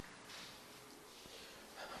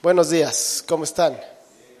Buenos días, ¿cómo están?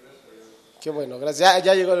 Qué bueno, gracias.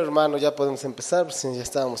 Ya llegó el hermano, ya podemos empezar, pues ya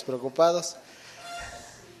estábamos preocupados.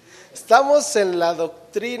 Estamos en la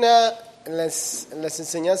doctrina, en las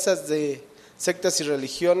enseñanzas de sectas y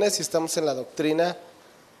religiones, y estamos en la doctrina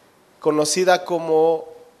conocida como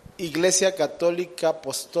Iglesia Católica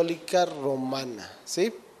Apostólica Romana,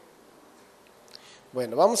 ¿sí?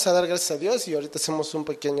 Bueno, vamos a dar gracias a Dios y ahorita hacemos un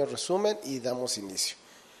pequeño resumen y damos inicio.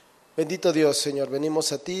 Bendito Dios, Señor,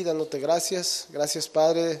 venimos a ti dándote gracias. Gracias,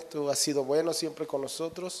 Padre, tú has sido bueno siempre con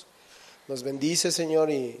nosotros. Nos bendice, Señor,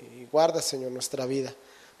 y guarda, Señor, nuestra vida.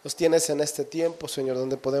 Nos tienes en este tiempo, Señor,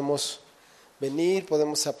 donde podemos venir,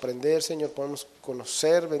 podemos aprender, Señor, podemos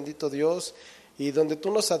conocer, bendito Dios, y donde tú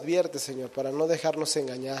nos adviertes, Señor, para no dejarnos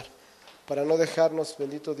engañar, para no dejarnos,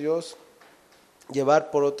 bendito Dios, llevar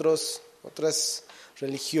por otras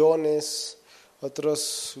religiones,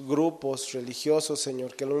 otros grupos religiosos,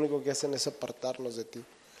 Señor, que lo único que hacen es apartarnos de ti.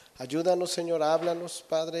 Ayúdanos, Señor, háblanos,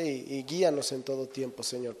 Padre, y guíanos en todo tiempo,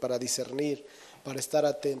 Señor, para discernir, para estar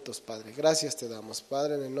atentos, Padre. Gracias te damos,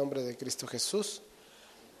 Padre, en el nombre de Cristo Jesús.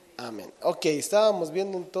 Amén. Ok, estábamos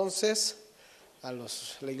viendo entonces a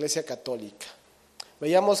la Iglesia Católica.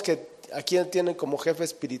 Veíamos que aquí tienen como jefe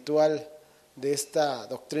espiritual de esta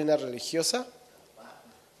doctrina religiosa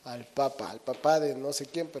al Papa de no sé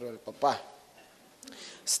quién, pero el Papa.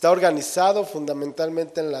 Está organizado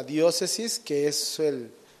fundamentalmente en la diócesis, que es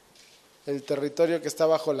el territorio que está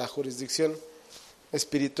bajo la jurisdicción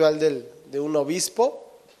espiritual de un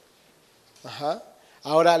obispo. Ajá.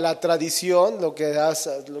 Ahora, la tradición, lo que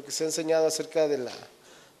se ha enseñado acerca de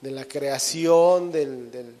la creación,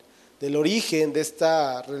 del origen de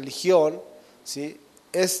esta religión, ¿sí?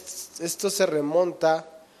 Esto se remonta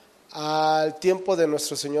al tiempo de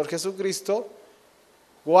nuestro Señor Jesucristo,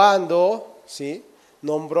 cuando, ¿sí?,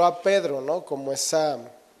 nombró a Pedro, ¿no?, como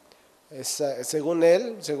según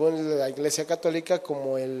él, según la Iglesia Católica,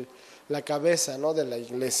 como la cabeza, ¿no?, de la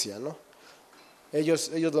Iglesia, ¿no? Ellos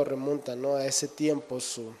lo remontan, ¿no?, a ese tiempo,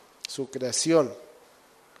 su creación.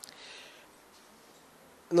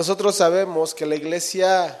 Nosotros sabemos que la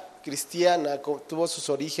Iglesia cristiana tuvo sus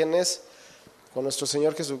orígenes con nuestro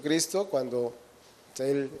Señor Jesucristo, cuando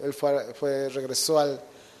él regresó al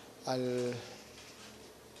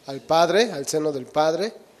Padre, al seno del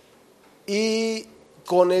Padre, y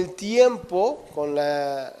con el tiempo, en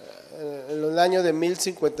el año de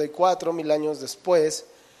 1054, 1000 años después,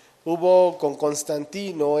 hubo con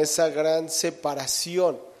Constantino esa gran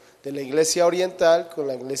separación de la Iglesia oriental con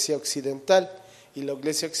la Iglesia occidental, y la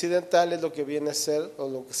Iglesia occidental es lo que viene a ser, o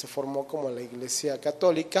lo que se formó como la Iglesia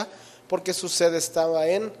Católica, porque su sede estaba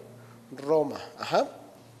en Roma. Ajá.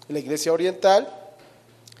 La Iglesia oriental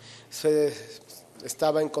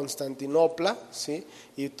estaba en Constantinopla, ¿sí?,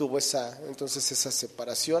 y tuvo entonces esa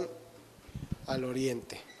separación al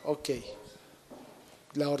oriente. Ok,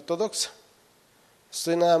 la ortodoxa.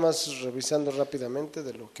 Estoy nada más revisando rápidamente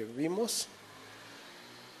de lo que vimos.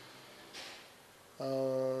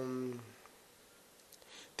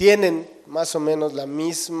 Tienen más o menos la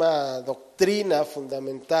misma doctrina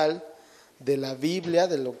fundamental de la Biblia,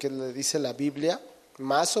 de lo que le dice la Biblia.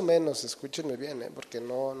 Más o menos, escúchenme bien, porque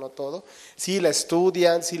no todo. Sí la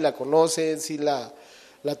estudian, sí la conocen, sí la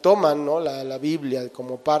toman, ¿no?, la Biblia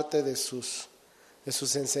como parte de sus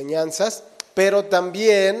enseñanzas, pero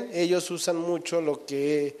también ellos usan mucho lo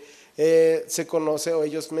que se conoce, o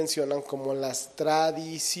ellos mencionan como las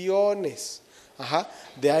tradiciones. Ajá.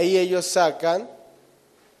 De ahí ellos sacan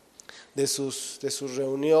de sus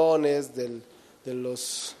reuniones, de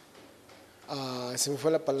los se me fue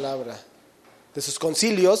la palabra, de sus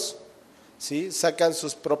concilios, ¿sí?, sacan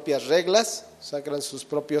sus propias reglas, sacan sus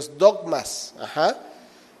propios dogmas. Ajá.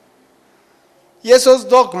 Y esos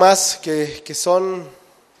dogmas que son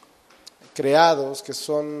creados, que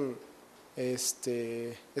son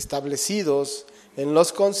establecidos en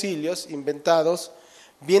los concilios, inventados,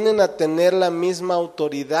 vienen a tener la misma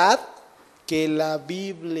autoridad que la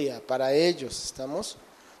Biblia para ellos, ¿estamos?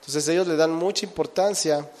 Entonces ellos le dan mucha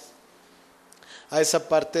importancia a esa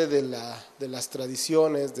parte de las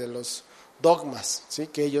tradiciones, de los dogmas, ¿sí?,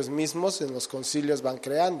 que ellos mismos en los concilios van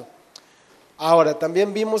creando. Ahora,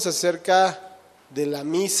 también vimos acerca de la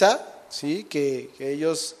misa, ¿sí?, que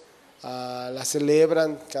ellos la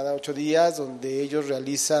celebran cada 8 días, donde ellos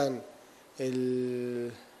realizan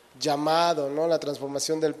el llamado, ¿no?, la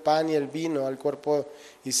transformación del pan y el vino al cuerpo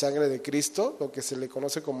y sangre de Cristo, lo que se le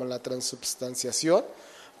conoce como la transubstanciación,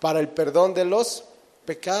 para el perdón de los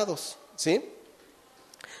pecados, ¿sí?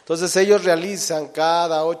 Entonces ellos realizan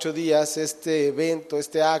cada 8 días este evento,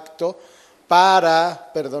 este acto,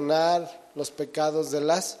 para perdonar los pecados de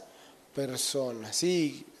las personas.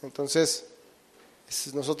 Sí, entonces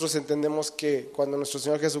Nosotros entendemos que cuando nuestro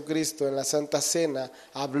Señor Jesucristo en la Santa Cena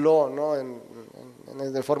habló, ¿no?,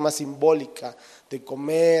 de forma simbólica de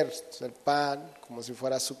comer el pan como si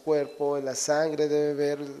fuera su cuerpo, la sangre de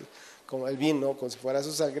beber como el vino como si fuera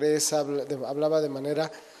su sangre, hablaba de manera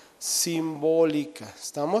simbólica.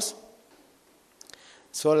 ¿Estamos?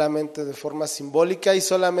 Solamente de forma simbólica y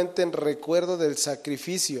solamente en recuerdo del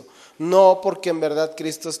sacrificio, no porque en verdad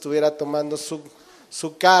Cristo estuviera tomando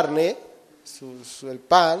su carne, el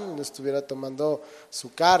pan, estuviera tomando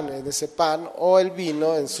su carne en ese pan o el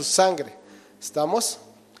vino en su sangre. ¿Estamos?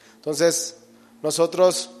 Entonces,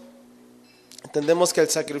 nosotros entendemos que el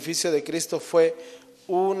sacrificio de Cristo fue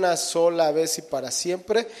una sola vez y para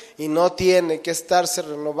siempre, y no tiene que estarse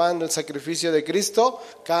renovando el sacrificio de Cristo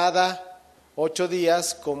cada 8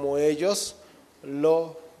 días como ellos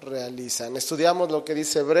lo realizan. Estudiamos lo que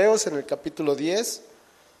dice Hebreos en el capítulo 10,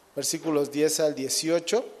 versículos 10 al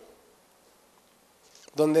 18,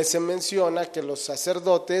 donde se menciona que los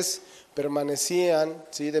sacerdotes permanecían,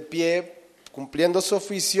 ¿sí?, de pie, cumpliendo su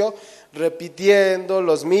oficio, repitiendo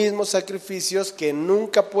los mismos sacrificios que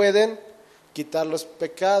nunca pueden quitar los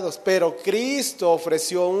pecados. Pero Cristo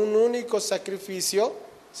ofreció un único sacrificio,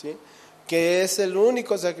 ¿sí?, que es el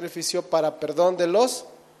único sacrificio para perdón de los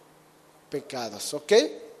pecados. ¿Ok?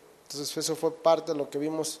 Entonces eso fue parte de lo que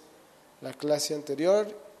vimos la clase anterior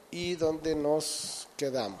y donde nos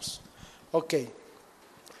quedamos. Ok.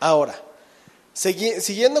 Ahora,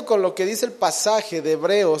 siguiendo con lo que dice el pasaje de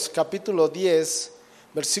Hebreos capítulo 10,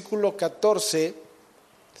 versículo 14,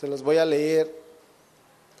 se los voy a leer.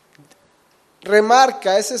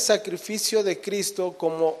 Remarca ese sacrificio de Cristo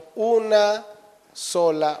como una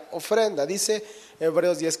sola ofrenda. Dice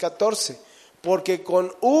Hebreos 10:14, porque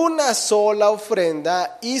con una sola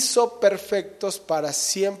ofrenda hizo perfectos para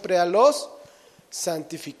siempre a los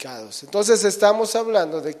santificados. Entonces estamos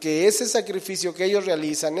hablando de que ese sacrificio que ellos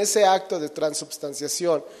realizan, ese acto de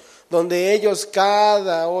transubstanciación, donde ellos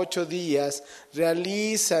cada 8 días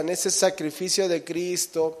realizan ese sacrificio de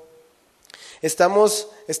Cristo,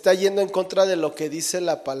 está yendo en contra de lo que dice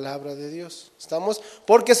la palabra de Dios. ¿Estamos?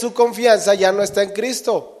 Porque su confianza ya no está en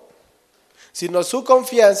Cristo, sino su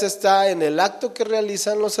confianza está en el acto que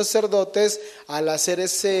realizan los sacerdotes al hacer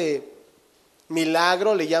ese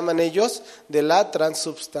milagro, le llaman ellos, de la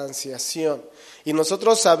transubstanciación. Y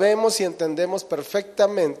nosotros sabemos y entendemos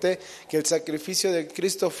perfectamente que el sacrificio de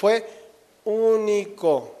Cristo fue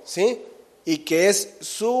único, ¿sí? Y que es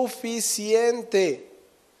suficiente.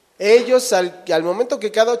 Ellos al momento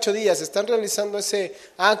que cada 8 días están realizando ese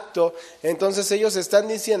acto, entonces ellos están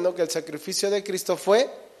diciendo que el sacrificio de Cristo fue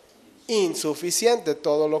insuficiente,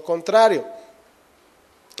 todo lo contrario.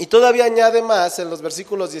 Y todavía añade más en los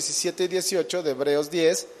versículos 17 y 18 de Hebreos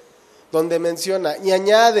 10, donde menciona, y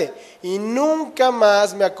añade, y nunca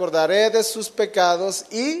más me acordaré de sus pecados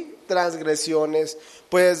y transgresiones,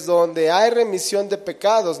 pues donde hay remisión de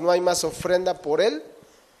pecados no hay más ofrenda por el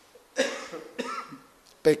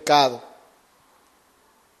pecado.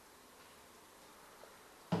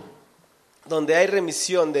 Donde hay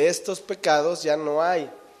remisión de estos pecados ya no hay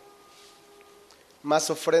más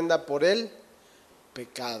ofrenda por el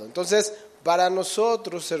pecado. Entonces, para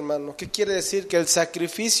nosotros, hermano, ¿qué quiere decir? Que el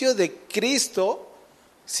sacrificio de Cristo,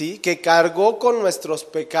 ¿sí?, que cargó con nuestros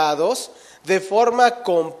pecados de forma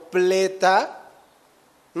completa,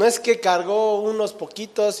 no es que cargó unos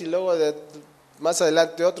poquitos y luego más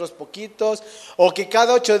adelante otros poquitos, o que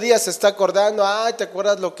cada 8 días se está acordando, ¿te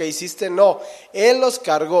acuerdas lo que hiciste? No, Él los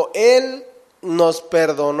cargó, Él nos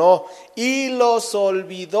perdonó y los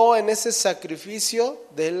olvidó en ese sacrificio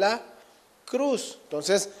de la cruz.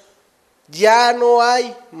 Entonces, ya no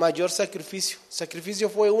hay mayor sacrificio. El sacrificio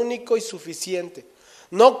fue único y suficiente.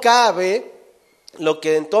 No cabe lo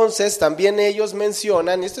que entonces también ellos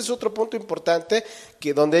mencionan, y este es otro punto importante,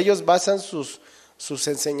 que donde ellos basan sus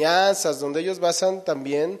enseñanzas, donde ellos basan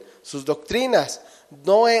también sus doctrinas.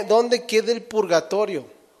 ¿Dónde queda el purgatorio?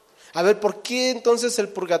 A ver, ¿por qué entonces el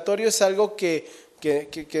purgatorio es algo que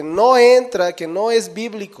no entra, que no es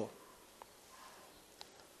bíblico?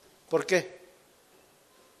 ¿Por qué?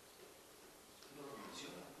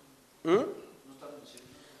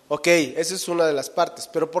 Ok, esa es una de las partes,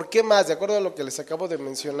 pero ¿por qué más? De acuerdo a lo que les acabo de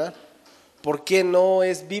mencionar, ¿por qué no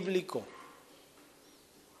es bíblico?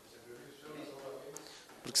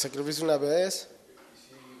 Porque sacrificio una vez. Y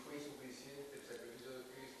si fue insuficiente el sacrificio de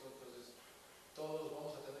Cristo, entonces todos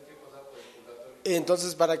vamos a tener que pasar por el purgatorio.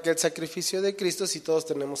 Entonces, ¿para qué el sacrificio de Cristo si todos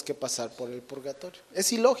tenemos que pasar por el purgatorio?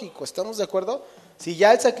 Es ilógico, ¿estamos de acuerdo? Si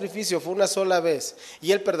ya el sacrificio fue una sola vez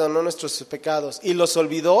y Él perdonó nuestros pecados y los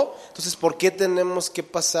olvidó, entonces ¿por qué tenemos que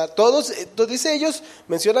pasar? Todos, dice ellos,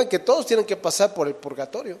 mencionan que todos tienen que pasar por el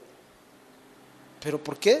purgatorio. ¿Pero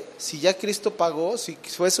por qué? Si ya Cristo pagó, si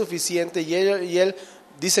fue suficiente y Él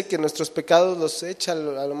dice que nuestros pecados los echa a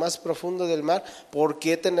lo más profundo del mar, ¿por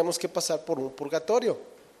qué tenemos que pasar por un purgatorio?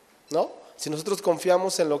 ¿No? Si nosotros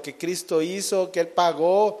confiamos en lo que Cristo hizo, que Él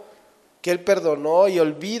pagó, que Él perdonó y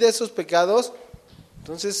olvida esos pecados,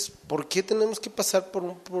 entonces, ¿por qué tenemos que pasar por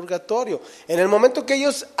un purgatorio? En el momento que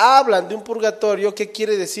ellos hablan de un purgatorio, ¿qué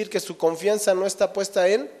quiere decir? Que su confianza no está puesta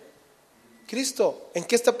en Cristo. ¿En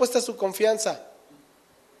qué está puesta su confianza?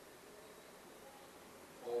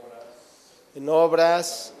 En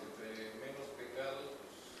obras.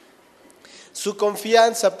 Su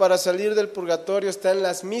confianza para salir del purgatorio está en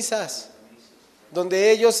las misas,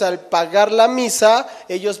 donde ellos al pagar la misa,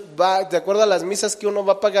 ellos de acuerdo a las misas que uno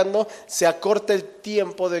va pagando, se acorta el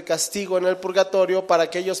tiempo de castigo en el purgatorio para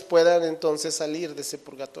que ellos puedan entonces salir de ese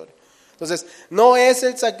purgatorio. Entonces, no es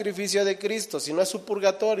el sacrificio de Cristo, sino es su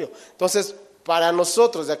purgatorio. Entonces, para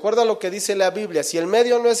nosotros, de acuerdo a lo que dice la Biblia, si el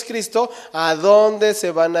medio no es Cristo, ¿a dónde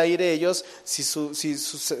se van a ir ellos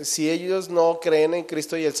si ellos no creen en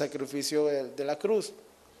Cristo y el sacrificio de la cruz?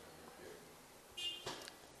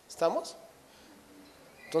 ¿Estamos?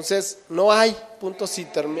 Entonces, no hay puntos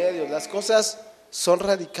intermedios, las cosas son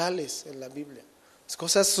radicales en la Biblia, las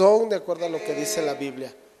cosas son de acuerdo a lo que dice la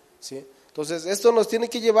Biblia, ¿sí? Entonces, esto nos tiene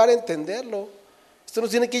que llevar a entenderlo, esto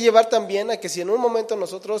nos tiene que llevar también a que si en un momento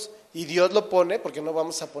nosotros, y Dios lo pone, porque no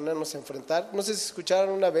vamos a ponernos a enfrentar, no sé si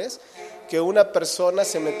escucharon una vez que una persona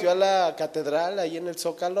se metió a la catedral ahí en el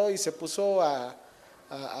Zócalo y se puso a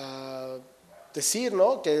decir,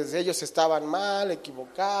 ¿no?, que ellos estaban mal,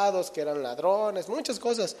 equivocados, que eran ladrones, muchas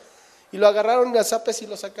cosas, y lo agarraron las zapes y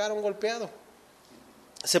lo sacaron golpeado.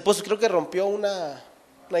 Se puso, creo que rompió una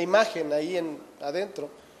imagen ahí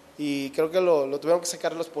adentro, y creo que lo tuvieron que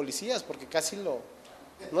sacar los policías, porque casi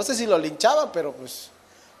no sé si lo linchaban, pero pues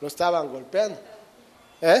lo estaban golpeando,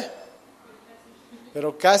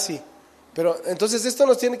 pero casi. Pero entonces esto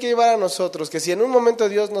nos tiene que llevar a nosotros, que si en un momento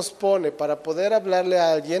Dios nos pone para poder hablarle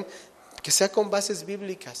a alguien, que sea con bases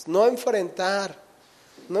bíblicas, no enfrentar,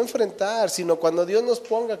 sino cuando Dios nos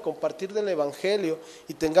ponga a compartir del Evangelio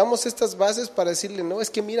y tengamos estas bases para decirle, no,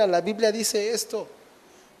 es que mira, la Biblia dice esto,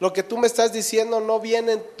 lo que tú me estás diciendo no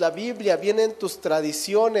viene en la Biblia, viene en tus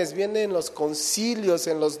tradiciones, viene en los concilios,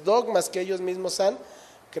 en los dogmas que ellos mismos han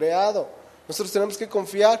creado. Nosotros tenemos que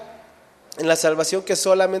confiar en la salvación que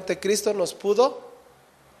solamente Cristo nos pudo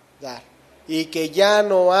dar y que ya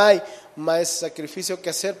no hay más sacrificio que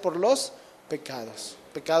hacer por los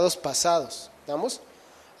pecados pasados. ¿Estamos?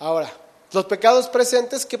 Ahora, los pecados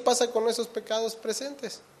presentes, ¿qué pasa con esos pecados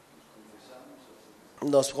presentes?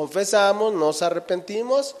 Nos confesamos, nos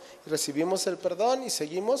arrepentimos, recibimos el perdón y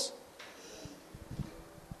seguimos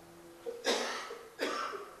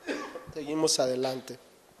adelante.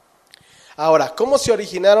 Ahora, ¿cómo se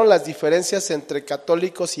originaron las diferencias entre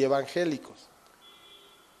católicos y evangélicos?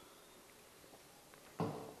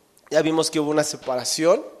 Ya vimos que hubo una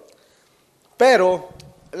separación, pero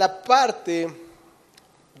la parte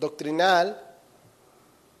doctrinal,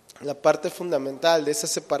 la parte fundamental de esa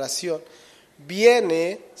separación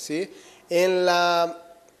viene, ¿sí?,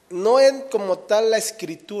 no en como tal la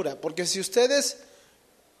escritura, porque si ustedes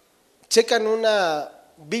checan una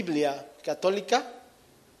Biblia católica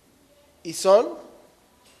y son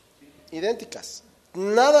idénticas,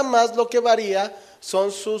 nada más lo que varía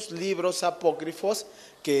son sus libros apócrifos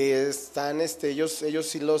que están, ellos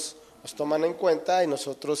sí los toman en cuenta, y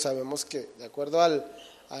nosotros sabemos que de acuerdo a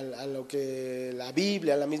lo que la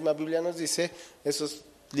misma Biblia nos dice, esos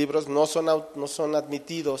libros no son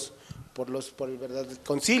admitidos por el verdadero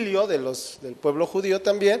concilio del pueblo judío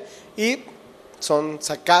también, y son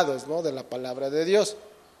sacados, ¿no?, de la palabra de Dios.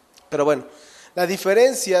 Pero bueno, las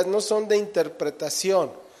diferencias no son de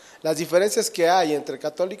interpretación. Las diferencias que hay entre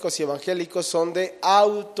católicos y evangélicos son de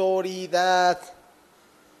autoridad.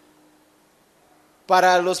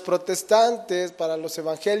 Para los protestantes, para los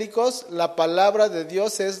evangélicos, la palabra de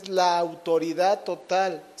Dios es la autoridad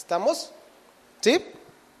total. ¿Estamos? ¿Sí?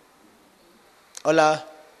 Hola.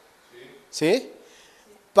 ¿Sí?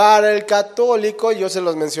 Para el católico, yo se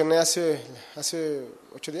los mencioné hace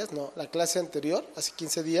 8 días, no, la clase anterior, hace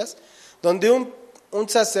 15 días, donde un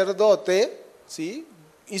sacerdote, ¿sí?,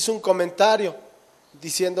 hizo un comentario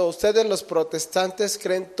diciendo, ustedes los protestantes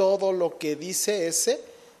creen todo lo que dice ese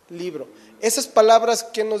libro. Esas palabras,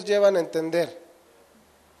 ¿qué nos llevan a entender?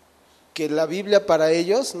 Que la Biblia para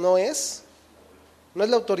ellos no es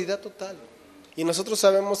la autoridad total. Y nosotros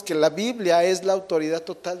sabemos que la Biblia es la autoridad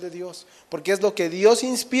total de Dios, porque es lo que Dios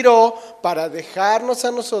inspiró para dejarnos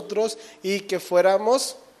a nosotros y que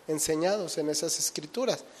fuéramos enseñados en esas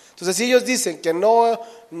escrituras. Entonces, si ellos dicen que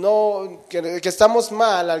que estamos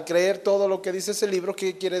mal al creer todo lo que dice ese libro,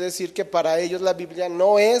 ¿qué quiere decir? Que para ellos la Biblia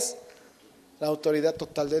no es la autoridad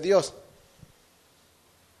total de Dios.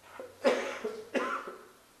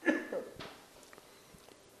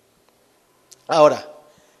 Ahora,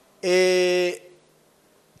 en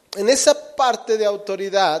esa parte de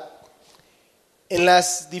autoridad, en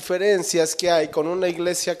las diferencias que hay con una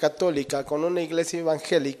iglesia católica, con una iglesia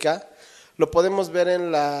evangélica, lo podemos ver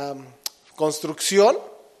en la construcción,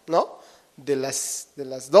 ¿no?, de las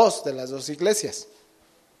dos iglesias.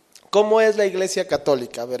 ¿Cómo es la iglesia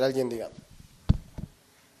católica? A ver, alguien diga.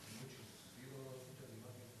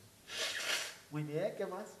 Muy bien, ¿qué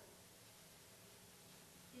más?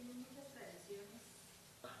 Tiene muchas tradiciones.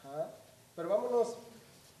 Ajá. Pero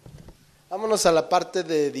vámonos a la parte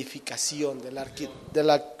de edificación, de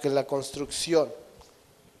la construcción.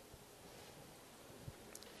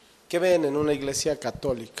 ¿Qué ven en una iglesia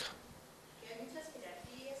católica? Que hay muchas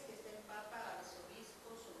jerarquías, que está el Papa,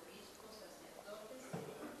 arzobispos, obispos,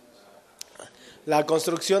 sacerdotes. La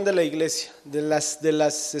construcción de la iglesia, de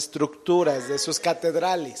las estructuras, de sus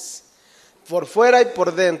catedrales, por fuera y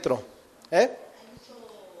por dentro.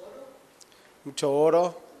 Mucho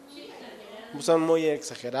oro. Son muy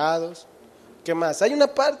exagerados. ¿Qué más? Hay una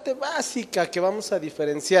parte básica que vamos a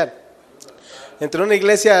diferenciar entre una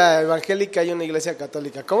iglesia evangélica y una iglesia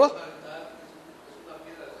católica. ¿Cómo?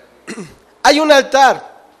 Hay un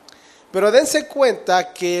altar, pero dense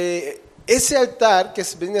cuenta que ese altar, que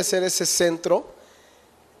viene a ser ese centro,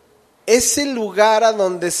 es el lugar a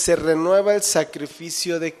donde se renueva el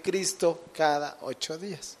sacrificio de Cristo cada 8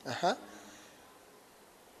 días. Ajá.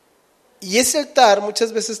 Y ese altar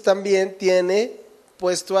muchas veces también tiene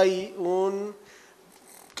puesto ahí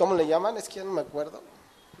 ¿cómo le llaman? Es que ya no me acuerdo.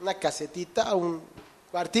 Una casetita, un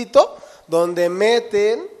cuartito donde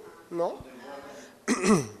meten, ¿no?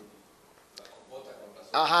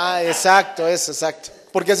 Ajá, exacto, exacto.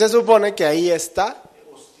 Porque se supone que ahí está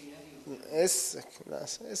esas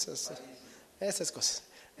cosas,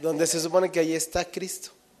 donde se supone que ahí está Cristo.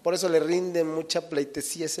 Por eso le rinde mucha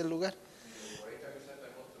pleitesía ese lugar.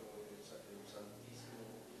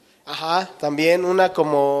 Ajá, también una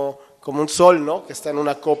como un sol, ¿no?, que está en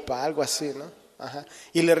una copa, algo así, ¿no? Ajá.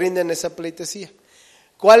 Y le rinden esa pleitesía.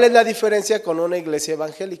 ¿Cuál es la diferencia con una iglesia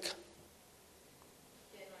evangélica?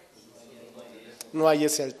 No hay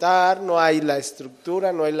ese altar, no hay la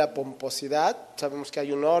estructura, no hay la pomposidad. Sabemos que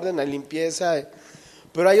hay un orden, hay limpieza,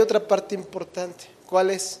 pero hay otra parte importante.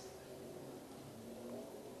 ¿Cuál es?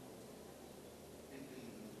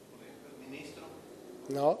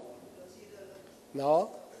 No.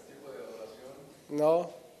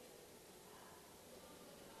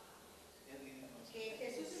 Que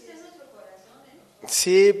Jesús está en nuestro corazón,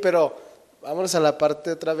 Sí, pero vámonos a la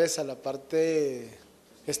parte otra vez, a la parte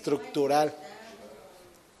estructural.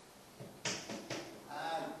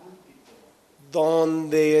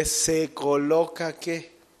 Donde se coloca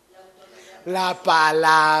 ¿qué? La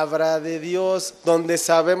palabra de Dios, donde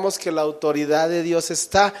sabemos que la autoridad de Dios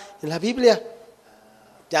está en la Biblia.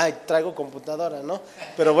 Ya traigo computadora, ¿no?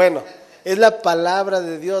 Pero bueno, es la palabra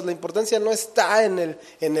de Dios. La importancia no está en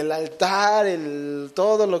el altar,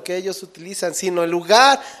 todo lo que ellos utilizan, sino el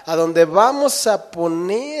lugar a donde vamos a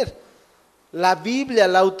poner la Biblia,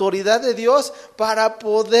 la autoridad de Dios, para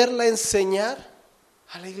poderla enseñar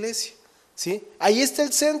a la iglesia. ¿Sí? Ahí está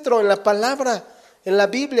el centro, en la palabra, en la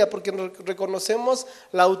Biblia, porque reconocemos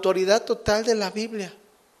la autoridad total de la Biblia.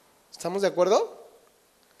 ¿Estamos de acuerdo?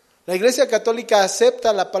 La Iglesia Católica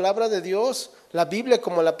acepta la palabra de Dios, la Biblia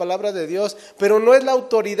como la palabra de Dios, pero no es la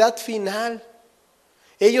autoridad final.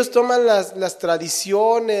 Ellos toman las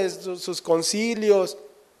tradiciones, sus concilios,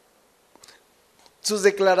 sus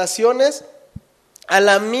declaraciones a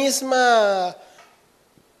la misma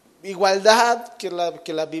igualdad que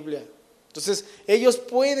la Biblia. Entonces, ellos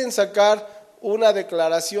pueden sacar una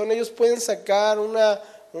declaración, ellos pueden sacar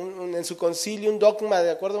en su concilio un dogma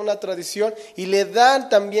de acuerdo a una tradición y le dan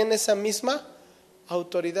también esa misma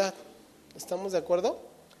autoridad. ¿Estamos de acuerdo?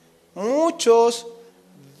 Muchos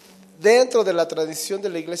dentro de la tradición de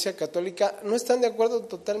la Iglesia Católica no están de acuerdo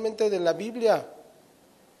totalmente de la Biblia.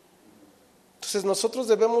 Entonces nosotros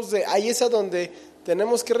ahí es a donde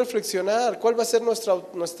tenemos que reflexionar cuál va a ser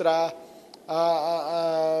nuestra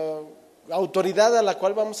autoridad a la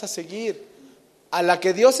cual vamos a seguir, a la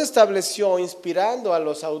que Dios estableció inspirando a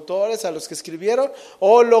los autores, a los que escribieron,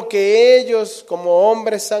 o lo que ellos como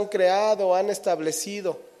hombres han creado, han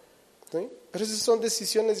establecido. ¿Sí? Pero esas son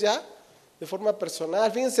decisiones ya de forma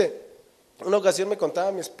personal. Fíjense, una ocasión me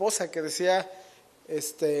contaba mi esposa que decía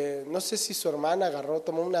no sé si su hermana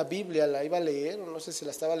tomó una Biblia, la iba a leer, o no sé si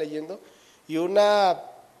la estaba leyendo, y una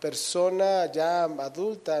persona ya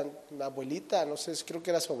adulta, una abuelita, no sé, creo que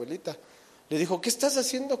era su abuelita, le dijo, ¿qué estás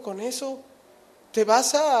haciendo con eso?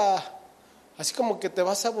 Así como que te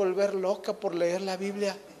vas a volver loca por leer la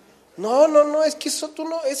Biblia. No, es que eso tú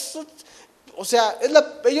no, eso, o sea,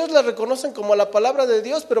 ellos la reconocen como la palabra de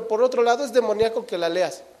Dios, pero por otro lado es demoníaco que la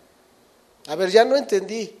leas. A ver, ya no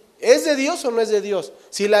entendí. ¿Es de Dios o no es de Dios?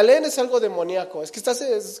 Si la leen es algo demoníaco. Es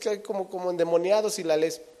que como endemoniado si la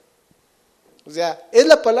lees. O sea, ¿es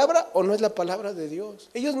la palabra o no es la palabra de Dios?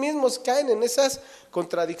 Ellos mismos caen en esas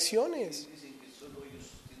contradicciones. Dicen que solo ellos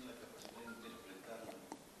tienen la capacidad de interpretarlo.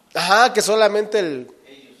 Ajá, que solamente Ellos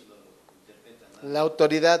lo interpretan. la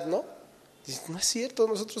autoridad, ¿no? Dice, no es cierto,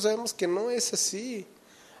 nosotros sabemos que no es así.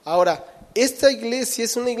 Ahora, esta iglesia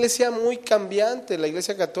es una iglesia muy cambiante, la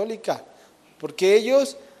iglesia católica, porque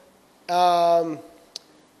ellos lo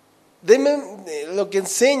que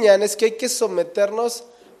enseñan es que hay que someternos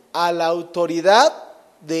a la autoridad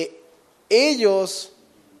de ellos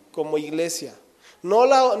como iglesia, no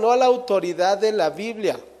a la autoridad de la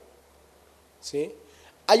Biblia, ¿sí?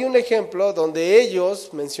 Hay un ejemplo donde ellos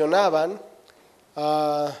mencionaban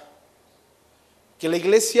que la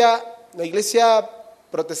iglesia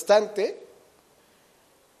protestante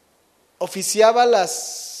oficiaba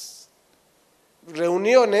las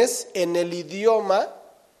reuniones en el idioma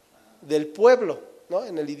del pueblo, ¿no?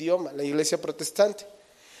 En el idioma, la iglesia protestante.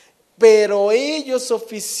 Pero ellos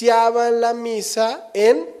oficiaban la misa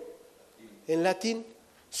en latín,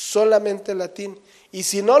 solamente latín. Y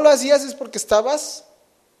si no lo hacías es porque estabas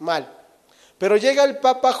mal. Pero llega el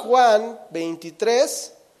Papa Juan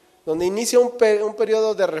 23, donde inicia un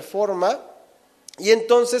periodo de reforma, y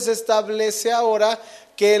entonces establece ahora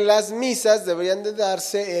que las misas deberían de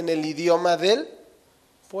darse en el idioma del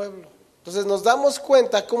pueblo. Entonces nos damos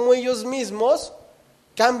cuenta cómo ellos mismos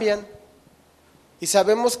cambian. Y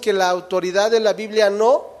sabemos que la autoridad de la Biblia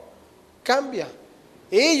no cambia.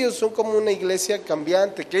 Ellos son como una iglesia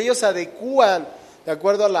cambiante, que ellos adecúan de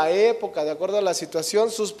acuerdo a la época, de acuerdo a la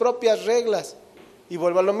situación, sus propias reglas. Y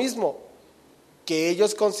vuelvo a lo mismo, que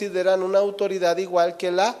ellos consideran una autoridad igual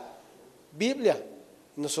que la Biblia.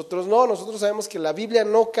 Nosotros no, nosotros sabemos que la Biblia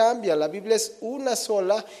no cambia, la Biblia es una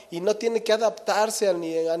sola y no tiene que adaptarse a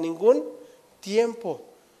ningún tiempo.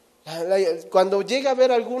 Cuando llega a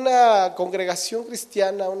haber alguna congregación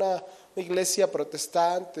cristiana, una iglesia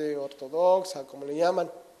protestante, ortodoxa, como le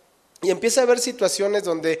llaman, y empieza a haber situaciones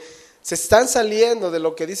donde se están saliendo de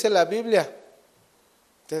lo que dice la Biblia,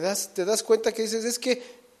 te das cuenta que dices, es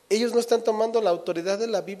que ellos no están tomando la autoridad de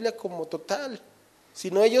la Biblia como total,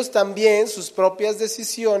 sino ellos también, sus propias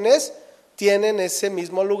decisiones, tienen ese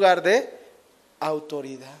mismo lugar de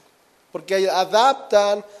autoridad, porque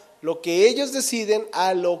adaptan lo que ellos deciden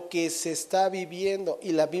a lo que se está viviendo,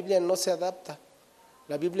 y la Biblia no se adapta,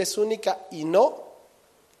 la Biblia es única y no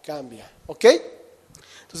cambia, ¿ok?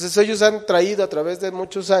 Entonces ellos han traído a través de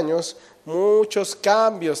muchos años muchos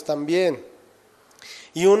cambios también,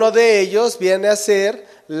 y uno de ellos viene a ser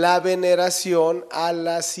la veneración a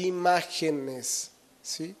las imágenes,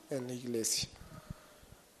 ¿sí? En la iglesia.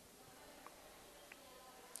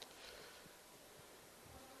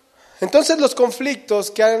 Entonces los conflictos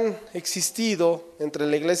que han existido entre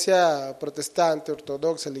la iglesia protestante,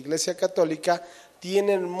 ortodoxa y la iglesia católica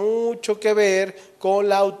tienen mucho que ver con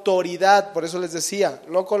la autoridad, por eso les decía,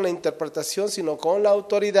 no con la interpretación, sino con la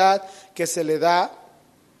autoridad que se le da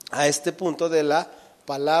a este punto de la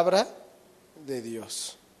palabra de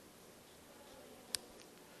Dios.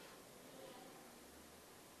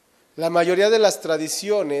 La mayoría de las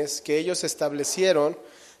tradiciones que ellos establecieron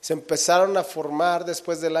se empezaron a formar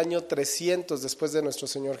después del año 300, después de nuestro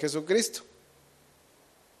Señor Jesucristo,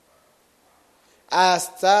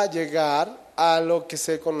 hasta llegar a lo que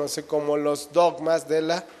se conoce como los dogmas de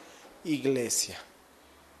la iglesia.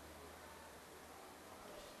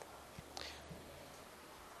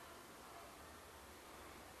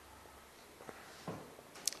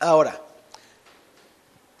 Ahora,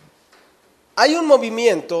 hay un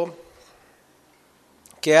movimiento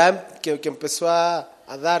que empezó a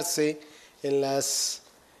darse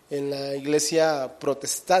en la iglesia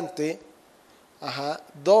protestante,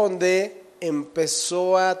 donde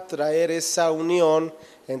empezó a traer esa unión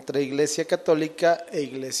entre iglesia católica e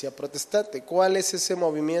iglesia protestante. ¿Cuál es ese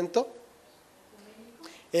movimiento?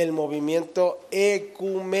 El movimiento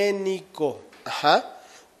ecuménico.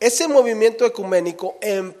 Ese movimiento ecuménico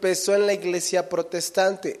empezó en la iglesia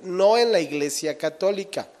protestante, no en la iglesia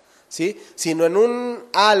católica, ¿sí? Sino en un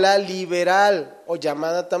ala liberal o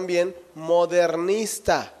llamada también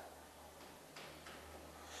modernista.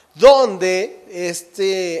 donde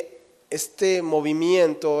este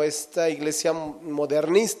movimiento, esta iglesia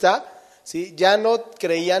modernista, ¿sí?, ya no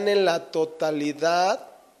creían en la totalidad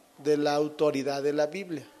de la autoridad de la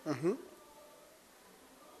Biblia.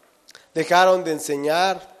 Dejaron de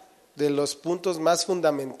enseñar de los puntos más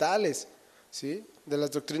fundamentales, ¿sí?, de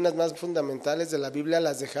las doctrinas más fundamentales de la Biblia,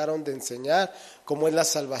 las dejaron de enseñar, como es la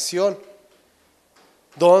salvación,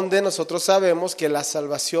 donde nosotros sabemos que la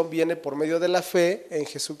salvación viene por medio de la fe en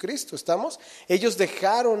Jesucristo. ¿Estamos? Ellos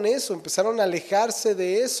dejaron eso, empezaron a alejarse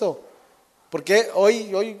de eso, porque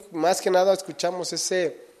hoy más que nada escuchamos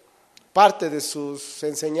parte de sus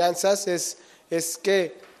enseñanzas es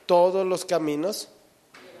que todos los caminos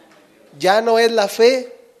ya no es la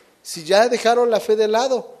fe, si ya dejaron la fe de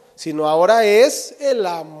lado, sino ahora es el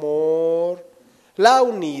amor, la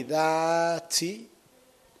unidad, ¿sí?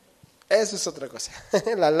 Eso es otra cosa,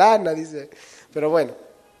 la lana, dice. Pero bueno,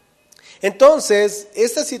 entonces,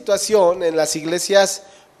 esta situación en las iglesias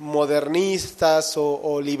modernistas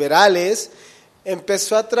o liberales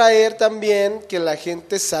empezó a traer también que la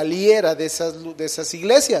gente saliera de esas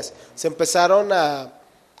iglesias. Se empezaron a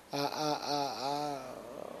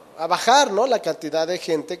bajar, ¿no?, la cantidad de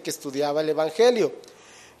gente que estudiaba el evangelio.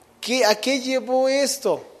 ¿A qué llevó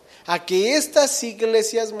esto? A que estas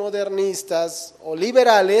iglesias modernistas o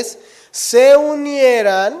liberales se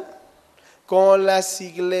unieran con las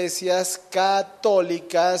iglesias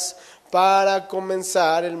católicas para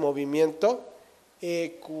comenzar el movimiento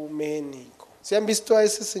ecuménico. ¿Se han visto a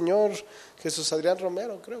ese señor Jesús Adrián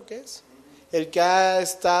Romero? Creo que es el que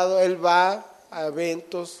él va a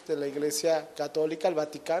eventos de la iglesia católica, al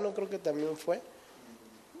Vaticano creo que también fue.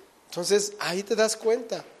 Entonces ahí te das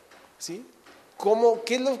cuenta, ¿sí?,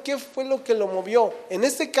 ¿qué fue lo que lo movió? En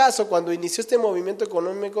este caso, cuando inició este movimiento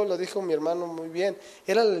económico, lo dijo mi hermano muy bien,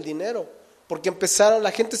 era el dinero, porque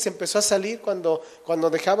la gente se empezó a salir cuando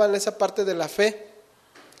dejaban esa parte de la fe.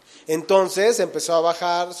 Entonces empezó a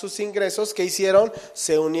bajar sus ingresos. ¿Qué hicieron?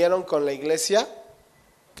 Se unieron con la iglesia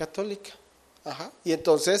católica. Y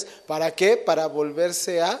entonces, ¿para qué? Para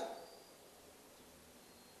volverse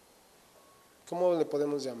 ¿cómo le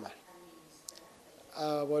podemos llamar?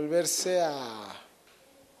 A volverse a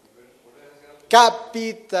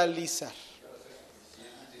capitalizar.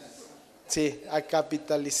 Sí, a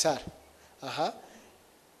capitalizar.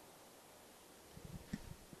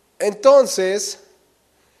 Entonces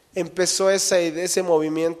empezó ese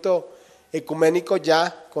movimiento ecuménico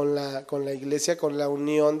ya con la iglesia, con la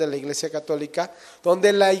unión de la iglesia católica,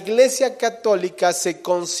 donde la iglesia católica se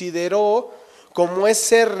consideró como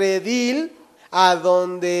ese redil a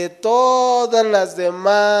donde todas las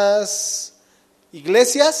demás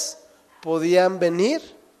iglesias podían venir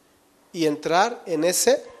y entrar en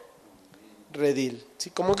ese redil. ¿Sí?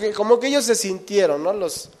 Como que ellos se sintieron, ¿no?,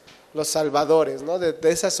 los salvadores, ¿no?, de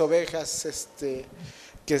esas ovejas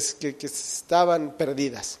que estaban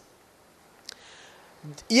perdidas.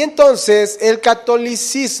 Y entonces el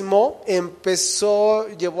catolicismo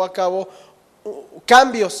llevó a cabo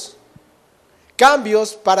cambios.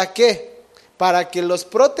 ¿Cambios para qué? Para que los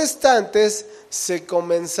protestantes se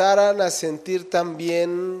comenzaran a sentir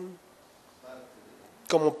también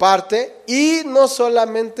como parte, y no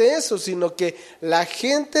solamente eso, sino que la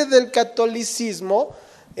gente del catolicismo,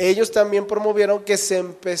 ellos también promovieron que se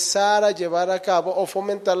empezara a llevar a cabo o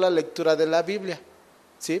fomentar la lectura de la Biblia,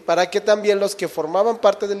 ¿sí?, para que también los que formaban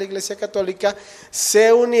parte de la iglesia católica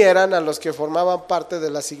se unieran a los que formaban parte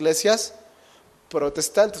de las iglesias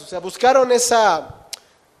protestantes. O sea, buscaron esa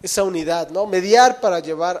unidad, ¿no?, mediar para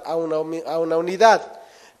llevar a una unidad.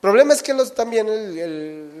 El problema es que también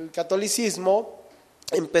el catolicismo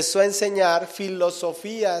empezó a enseñar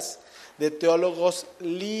filosofías de teólogos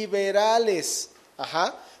liberales,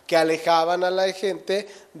 que alejaban a la gente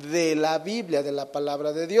de la Biblia, de la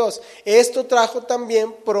palabra de Dios. Esto trajo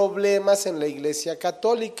también problemas en la iglesia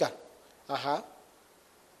católica.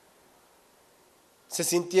 Se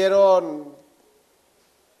sintieron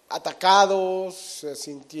atacados, se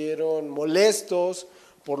sintieron molestos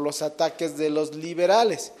por los ataques de los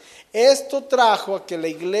liberales. Esto trajo a que la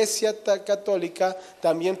iglesia católica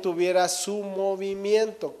también tuviera su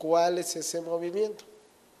movimiento. ¿Cuál es ese movimiento?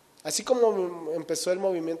 Así como empezó el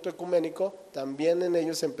movimiento ecuménico, también en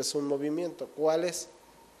ellos empezó un movimiento. ¿Cuál es?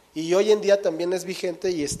 Y hoy en día también es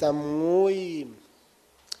vigente y es también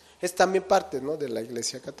parte, ¿no?, de la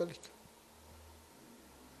iglesia católica.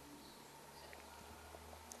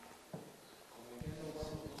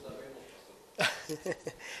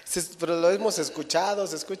 Pero lo hemos escuchado,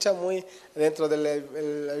 se escucha muy dentro de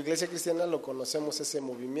la iglesia cristiana, lo conocemos, ese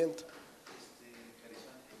movimiento.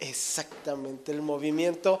 Exactamente, el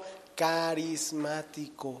movimiento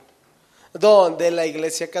carismático. donde la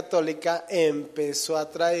Iglesia Católica empezó a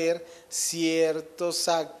traer ciertos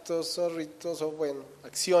actos o ritos o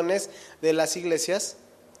acciones de las iglesias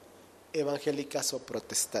evangélicas o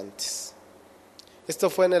protestantes. Esto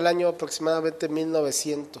fue en el año aproximadamente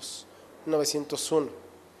 1901,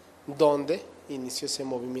 donde inició ese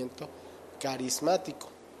movimiento carismático.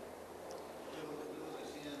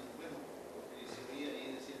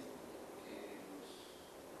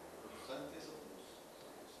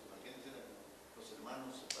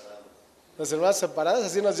 Los hermanos separados,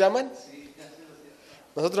 ¿así nos llaman?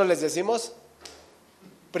 Nosotros les decimos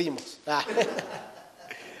primos.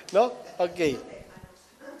 ¿No? Ok.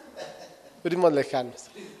 Primos lejanos.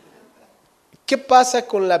 ¿Qué pasa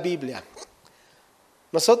con la Biblia?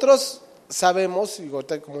 Nosotros sabemos, y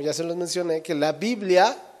como ya se los mencioné, que la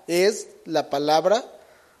Biblia es la palabra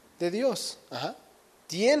de Dios.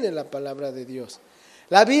 Tiene la palabra de Dios.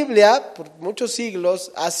 La Biblia, por muchos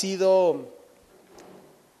siglos, ha sido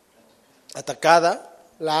atacada,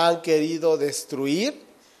 la han querido destruir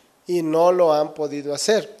y no lo han podido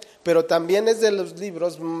hacer. Pero también es de los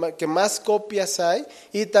libros que más copias hay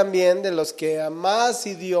y también de los que a más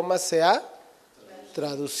idiomas se ha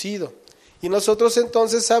traducido. Y nosotros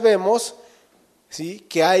entonces sabemos, ¿sí?,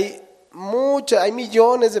 que hay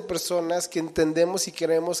millones de personas que entendemos y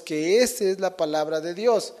creemos que esta es la palabra de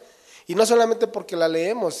Dios. Y no solamente porque la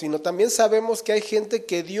leemos, sino también sabemos que hay gente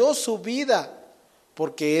que dio su vida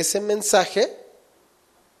porque ese mensaje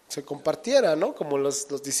se compartiera, ¿no? Como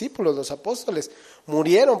los discípulos, los apóstoles,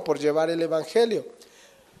 murieron por llevar el evangelio.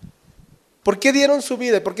 ¿Por qué dieron su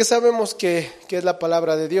vida? ¿Por qué sabemos que es la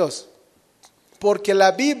palabra de Dios? Porque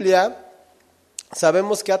la Biblia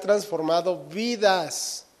sabemos que ha transformado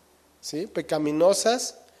vidas, ¿sí?,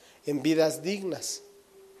 pecaminosas en vidas dignas.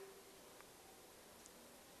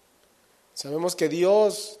 Sabemos que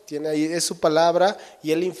Dios tiene ahí, es su palabra,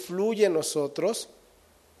 y Él influye en nosotros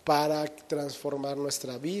para transformar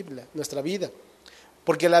nuestra vida.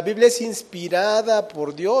 Porque la Biblia es inspirada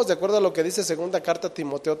por Dios, de acuerdo a lo que dice segunda carta a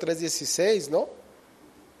Timoteo 3:16, ¿no?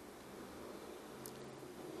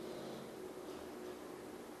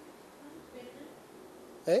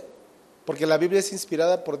 Porque la Biblia es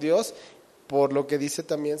inspirada por Dios, por lo que dice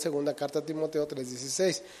también segunda carta a Timoteo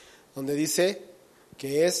 3:16, donde dice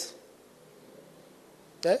que es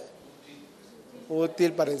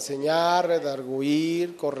útil para enseñar,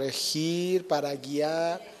 redarguir, corregir, para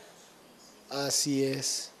guiar. Así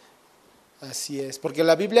es, porque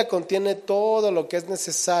la Biblia contiene todo lo que es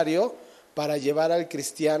necesario para llevar al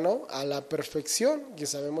cristiano a la perfección, y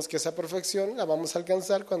sabemos que esa perfección la vamos a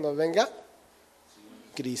alcanzar cuando venga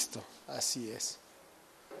Cristo. Así es.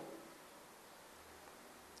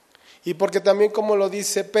 Y porque también, como lo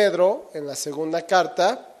dice Pedro en la segunda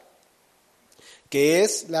carta, que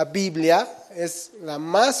es la Biblia, es la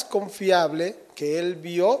más confiable que él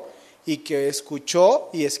vio y que escuchó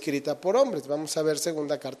y escrita por hombres. Vamos a ver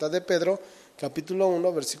segunda carta de Pedro, capítulo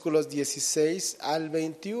 1, versículos 16 al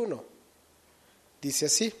 21. Dice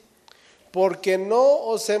así: porque no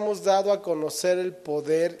os hemos dado a conocer el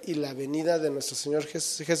poder y la venida de nuestro Señor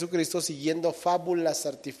Jesucristo siguiendo fábulas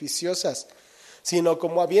artificiosas, sino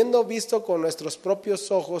como habiendo visto con nuestros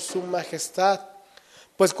propios ojos su majestad.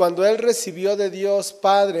 Pues cuando Él recibió de Dios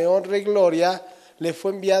Padre honra y gloria, le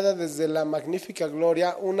fue enviada desde la magnífica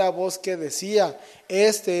gloria una voz que decía: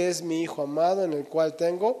 este es mi Hijo amado en el cual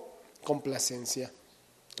tengo complacencia.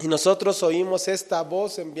 Y nosotros oímos esta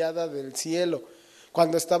voz enviada del cielo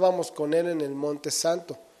cuando estábamos con Él en el Monte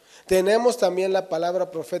Santo. Tenemos también la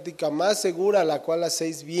palabra profética más segura, a la cual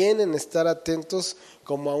hacéis bien en estar atentos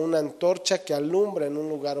como a una antorcha que alumbra en un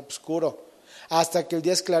lugar oscuro, hasta que el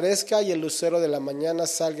día esclarezca y el lucero de la mañana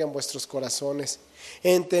salga en vuestros corazones.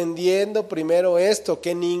 Entendiendo primero esto,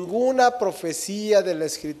 que ninguna profecía de la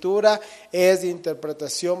Escritura es de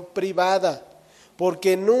interpretación privada,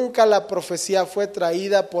 porque nunca la profecía fue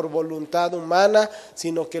traída por voluntad humana,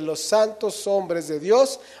 sino que los santos hombres de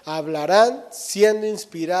Dios hablarán siendo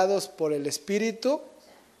inspirados por el Espíritu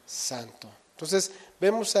Santo. Entonces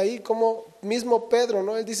vemos ahí como mismo Pedro,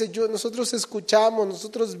 ¿no? Él dice: nosotros escuchamos,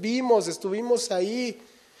 nosotros vimos, estuvimos ahí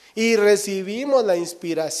y recibimos la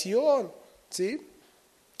inspiración, ¿sí?,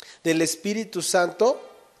 del Espíritu Santo,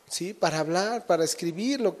 ¿sí?, para hablar, para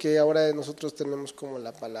escribir lo que ahora nosotros tenemos como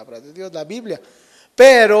la palabra de Dios, la Biblia.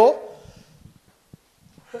 Pero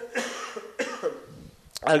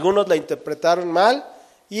algunos la interpretaron mal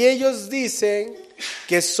y ellos dicen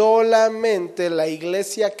que solamente la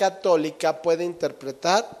Iglesia Católica puede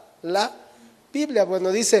interpretar la Biblia.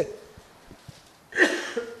 Bueno, dice,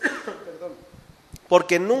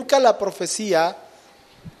 porque nunca la profecía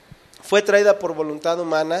fue traída por voluntad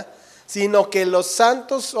humana, sino que los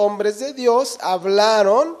santos hombres de Dios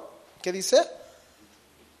hablaron, ¿qué dice?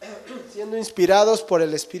 Siendo inspirados por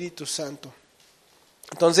el Espíritu Santo.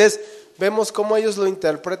 Entonces, vemos cómo ellos lo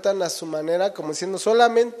interpretan a su manera, como diciendo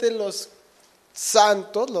solamente los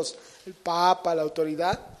santos, el Papa, la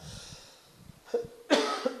autoridad,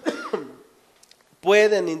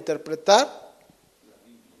 pueden interpretar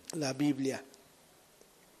la Biblia.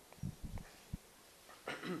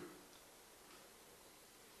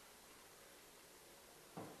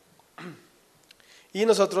 Y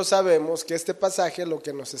nosotros sabemos que este pasaje lo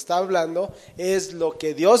que nos está hablando es lo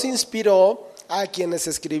que Dios inspiró a quienes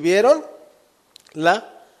escribieron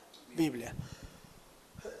la Biblia.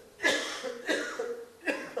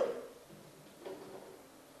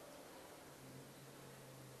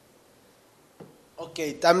 Ok,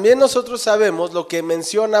 también nosotros sabemos lo que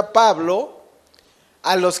menciona Pablo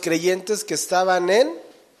a los creyentes que estaban en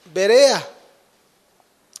Berea.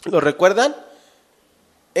 ¿Lo recuerdan?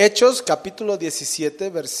 Hechos capítulo 17,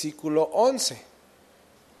 versículo 11.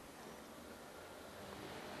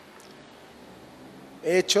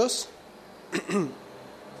 Hechos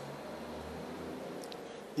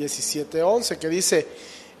 17:11, que dice: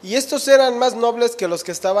 y estos eran más nobles que los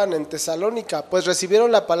que estaban en Tesalónica, pues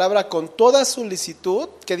recibieron la palabra con toda solicitud,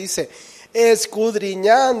 que dice,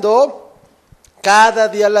 escudriñando cada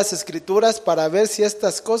día las escrituras para ver si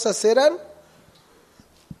estas cosas eran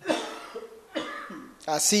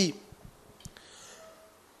así.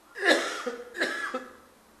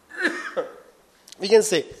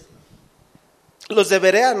 Fíjense, los de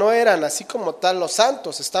Berea no eran así como tal los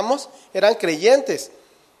santos, ¿estamos? Eran creyentes.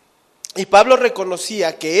 Y Pablo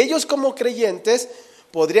reconocía que ellos como creyentes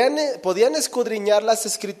podían escudriñar las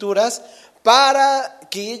escrituras para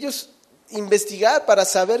que ellos investigar, para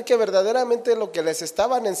saber que verdaderamente lo que les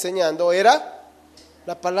estaban enseñando era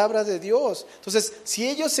la palabra de Dios. Entonces, si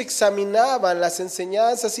ellos examinaban las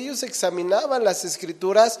enseñanzas, si ellos examinaban las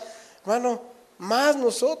escrituras, hermano, más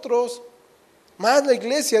nosotros, más la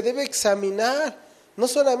iglesia debe examinar. No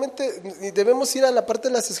solamente debemos ir a la parte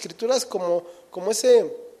de las escrituras como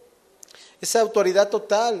esa autoridad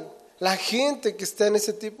total. La gente que está en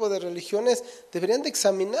ese tipo de religiones deberían de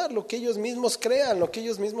examinar lo que ellos mismos crean, lo que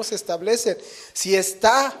ellos mismos establecen. Si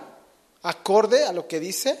está acorde a lo que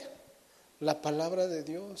dice la palabra de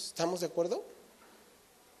Dios. ¿Estamos de acuerdo?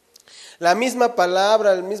 La misma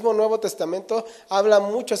palabra, el mismo Nuevo Testamento habla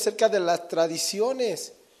mucho acerca de las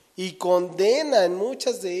tradiciones y condena en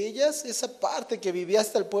muchas de ellas esa parte que vivía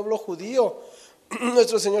hasta el pueblo judío.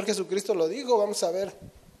 Nuestro Señor Jesucristo lo dijo. Vamos a ver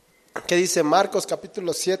qué dice Marcos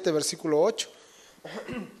capítulo 7 versículo 8.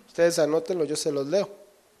 Ustedes anótenlo, yo se los leo.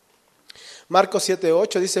 Marcos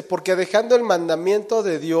 7:8 dice: porque dejando el mandamiento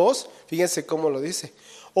de Dios, fíjense cómo lo dice,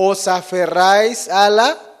 os aferráis a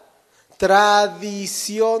la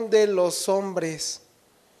tradición de los hombres,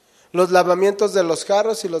 los lavamientos de los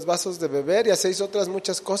jarros y los vasos de beber, y hacéis otras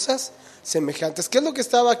muchas cosas semejantes. ¿Qué es lo que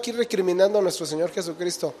estaba aquí recriminando nuestro Señor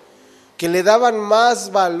Jesucristo? Que le daban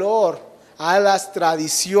más valor a las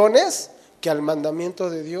tradiciones que al mandamiento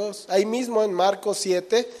de Dios. Ahí mismo en Marcos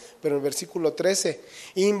 7, pero en el versículo 13,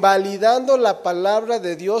 invalidando la palabra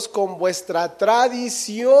de Dios con vuestra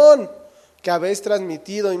tradición que habéis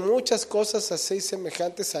transmitido, y muchas cosas hacéis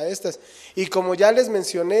semejantes a estas. Y como ya les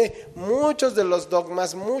mencioné, muchos de los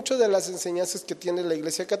dogmas, muchas de las enseñanzas que tiene la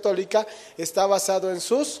Iglesia Católica está basado en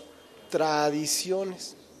sus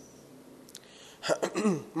tradiciones.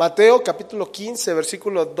 Mateo capítulo 15,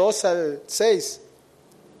 versículos 2 al 6.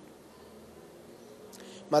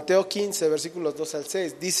 Mateo 15, versículos 2 al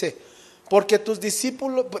 6, dice: ¿por qué tus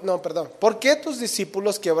discípulos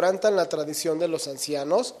quebrantan la tradición de los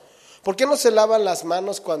ancianos? ¿Por qué no se lavan las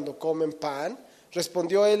manos cuando comen pan?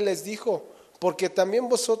 Respondió él, les dijo: ¿por qué también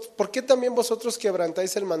vosotros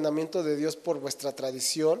quebrantáis el mandamiento de Dios por vuestra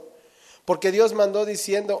tradición? Porque Dios mandó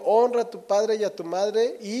diciendo: honra a tu padre y a tu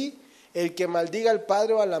madre, y el que maldiga al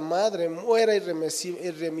padre o a la madre muera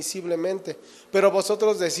irremisiblemente. Pero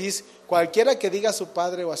vosotros decís: cualquiera que diga a su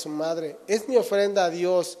padre o a su madre, es mi ofrenda a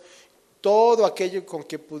Dios, todo aquello con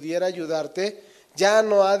que pudiera ayudarte, ya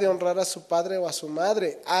no ha de honrar a su padre o a su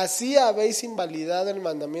madre. Así habéis invalidado el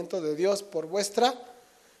mandamiento de Dios por vuestra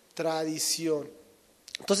tradición.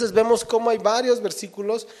 Entonces vemos cómo hay varios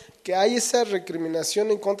versículos que hay esa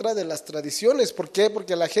recriminación en contra de las tradiciones. ¿Por qué?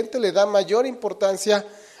 Porque la gente le da mayor importancia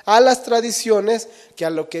a las tradiciones que a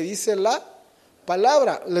lo que dice la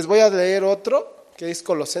palabra. Les voy a leer otro, que es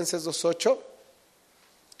Colosenses 2:8.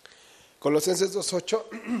 Colosenses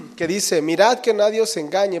 2:8, que dice: mirad que nadie os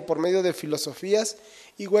engañe por medio de filosofías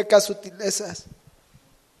y huecas sutilezas,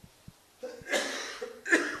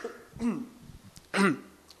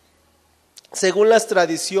 según las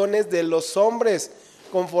tradiciones de los hombres,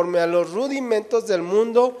 conforme a los rudimentos del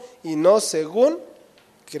mundo y no según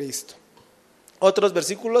Cristo. Otros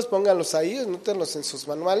versículos, pónganlos ahí, anótenlos en sus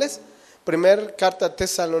manuales. Primer carta a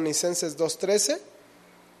Tesalonicenses 2:13.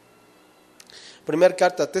 Primer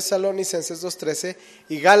carta a Tesalonicenses 2:13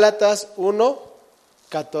 y Gálatas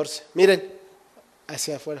 1:14. Miren,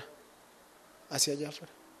 hacia afuera, hacia allá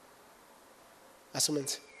afuera.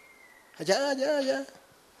 Asúmense. Allá.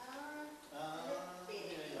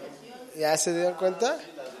 ¿Ya se dieron cuenta?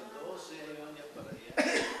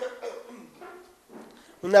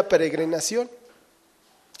 Una peregrinación.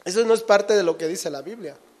 Eso no es parte de lo que dice la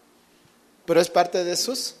Biblia, pero es parte de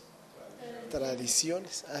sus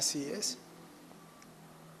tradiciones. Así es.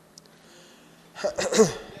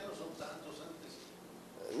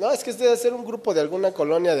 No, es que debe ser un grupo de alguna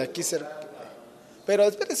colonia de aquí cerca. Pero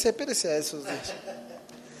espérese a esos días.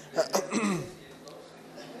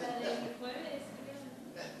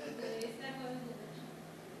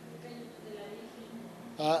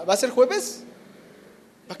 ¿Va a ser jueves?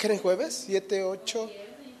 ¿Va a caer en jueves? ¿7, 8?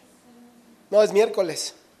 No, es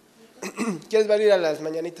miércoles. ¿Quieres venir a las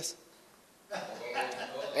mañanitas?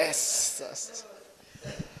 Esas.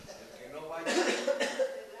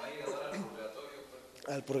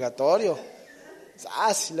 Al purgatorio.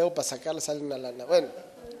 Sí, luego para sacarle sale una lana. Bueno.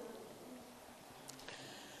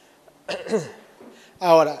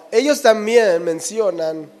 Ahora, ellos también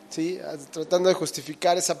mencionan, ¿sí?, tratando de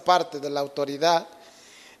justificar esa parte de la autoridad.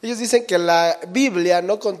 Ellos dicen que la Biblia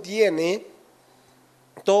no contiene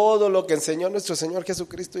todo lo que enseñó nuestro Señor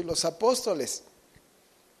Jesucristo y los apóstoles.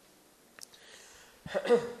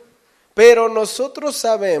 Pero nosotros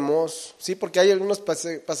sabemos, sí, porque hay algunos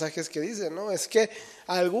pasajes que dicen, ¿no? Es que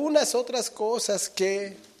algunas otras cosas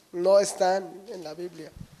que no están en la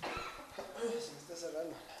Biblia. Se está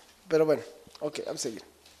cerrando. Pero bueno, ok, vamos a seguir.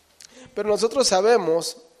 Pero nosotros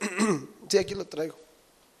sabemos, sí, aquí lo traigo,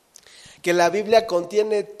 que la Biblia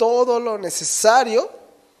contiene todo lo necesario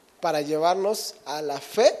para llevarnos a la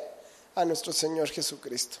fe a nuestro Señor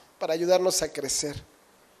Jesucristo, para ayudarnos a crecer.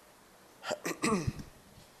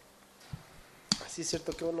 Sí, es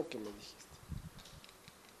cierto, qué bueno que me dijiste.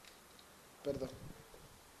 Perdón.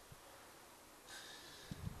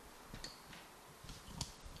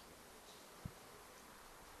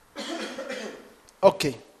 Ok,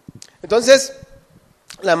 entonces,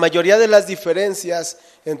 la mayoría de las diferencias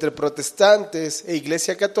entre protestantes e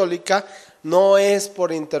Iglesia Católica no es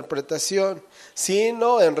por interpretación,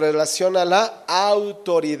 sino en relación a la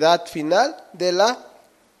autoridad final de la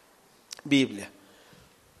Biblia.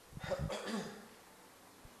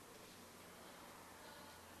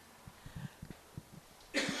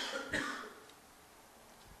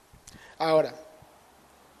 Ahora,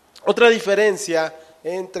 otra diferencia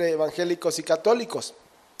entre evangélicos y católicos.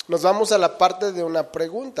 Nos vamos a la parte de una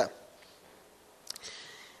pregunta.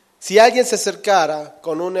 Si alguien se acercara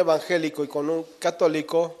con un evangélico y con un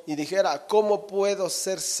católico y dijera, ¿cómo puedo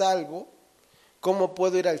ser salvo? ¿Cómo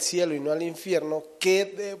puedo ir al cielo y no al infierno? ¿Qué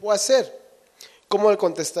debo hacer? ¿Cómo le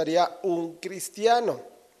contestaría un cristiano?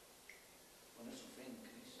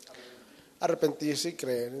 Arrepentirse y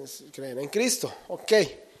creer en Cristo. Ok.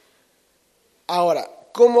 Ahora,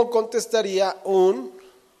 ¿cómo contestaría un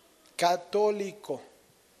católico?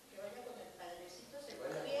 Que vaya con el padrecito, se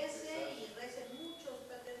confiese y rece muchos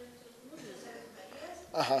Padres Nuestros, muchas Aves Marías.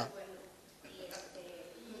 Ajá. Bueno, y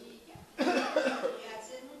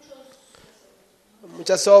hacer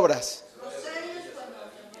Muchas obras. rosarios cuando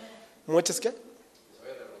se muere. ¿Muchas qué?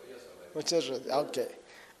 Muchas, ok.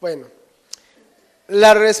 Bueno,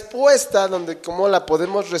 la respuesta, ¿cómo la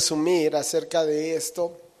podemos resumir acerca de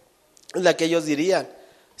esto? Es la que ellos dirían: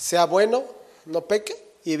 sea bueno, no peque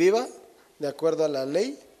y viva de acuerdo a la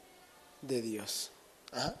ley de Dios.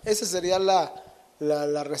 Ajá. Esa sería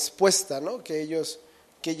la respuesta, ¿no?, que ellos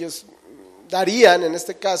darían en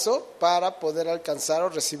este caso para poder alcanzar o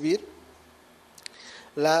recibir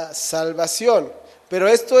la salvación. Pero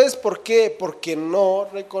esto es ¿por qué? Porque no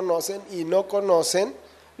reconocen y no conocen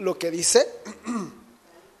lo que dice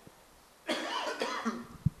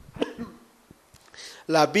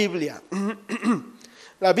la Biblia.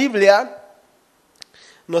 La Biblia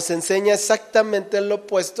nos enseña exactamente lo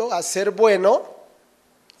opuesto, a ser bueno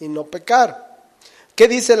y no pecar. ¿Qué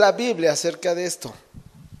dice la Biblia acerca de esto?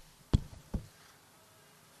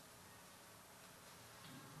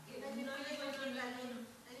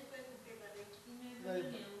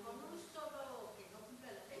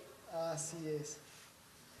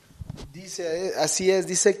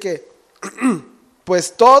 Dice que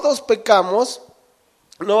pues todos pecamos,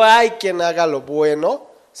 no hay quien haga lo bueno,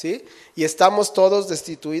 ¿sí? Y estamos todos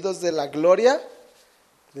destituidos de la gloria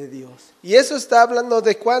de Dios. Y eso está hablando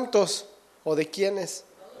de cuántos o de quiénes.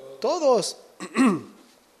 Todos.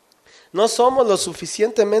 No somos lo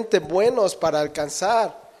suficientemente buenos para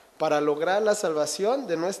alcanzar, para lograr la salvación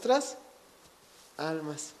de nuestras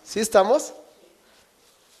almas. ¿Sí estamos?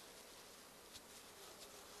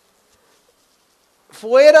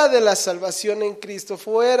 Fuera de la salvación en Cristo,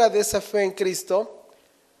 fuera de esa fe en Cristo,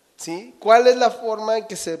 ¿sí? ¿Cuál es la forma en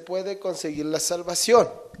que se puede conseguir la salvación?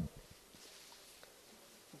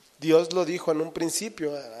 Dios lo dijo en un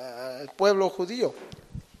principio al pueblo judío.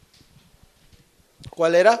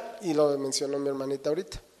 ¿Cuál era? Y lo mencionó mi hermanita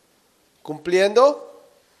ahorita. Cumpliendo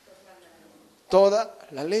toda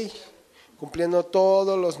la ley, cumpliendo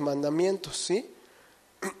todos los mandamientos, ¿sí?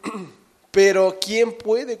 Pero ¿quién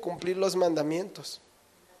puede cumplir los mandamientos?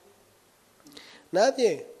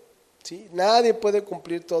 Nadie, ¿sí? Nadie puede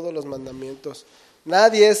cumplir todos los mandamientos.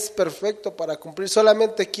 Nadie es perfecto para cumplir.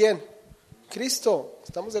 ¿Solamente quién? Cristo.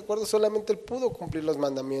 ¿Estamos de acuerdo? Solamente Él pudo cumplir los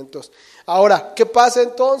mandamientos. Ahora, ¿qué pasa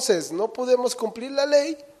entonces? ¿No podemos cumplir la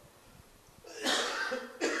ley?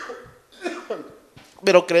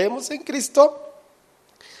 Pero creemos en Cristo.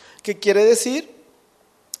 ¿Qué quiere decir?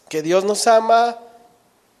 Que Dios nos ama,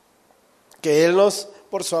 que Él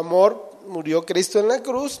por su amor, murió Cristo en la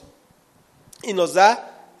cruz y nos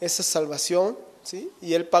da esa salvación, ¿sí?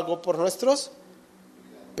 Y Él pagó por nuestros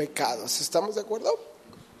pecados. ¿Estamos de acuerdo?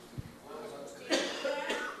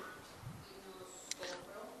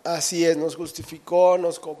 Así es, nos justificó,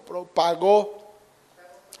 nos compró, pagó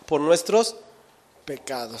por nuestros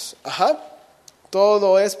pecados. Ajá.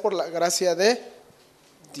 Todo es por la gracia de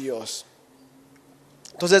Dios.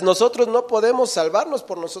 Entonces nosotros no podemos salvarnos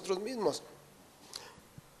por nosotros mismos.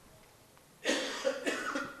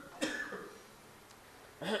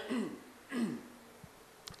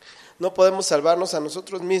 No podemos salvarnos a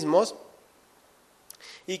nosotros mismos,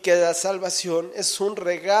 y que la salvación es un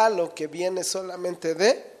regalo que viene solamente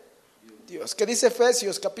de Dios. ¿Qué dice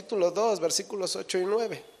Efesios capítulo 2, versículos 8 y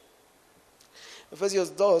 9?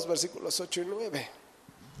 Efesios 2, versículos 8 y 9.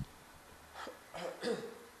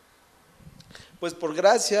 Pues por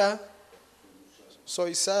gracia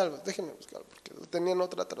soy salvo. Déjenme buscar porque lo tenía en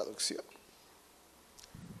otra traducción.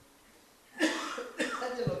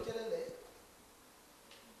 ¿Alguien lo quiere leer?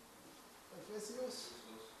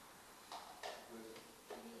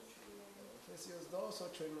 Efesios 2,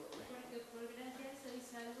 8 y 9. Porque por gracia sois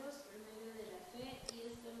salvos por medio de la fe, y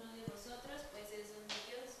esto no de vosotros, pues es don de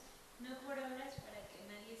Dios, no por obras para que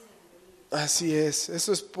nadie se gloríe. Así es,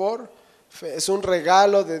 eso es por fe, es un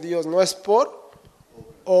regalo de Dios, no es por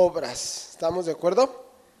obras. ¿Estamos de acuerdo?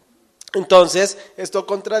 Entonces, esto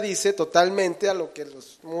contradice totalmente a lo que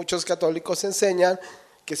muchos católicos enseñan,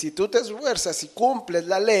 que si tú te esfuerzas y cumples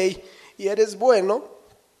la ley y eres bueno,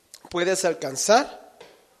 puedes alcanzar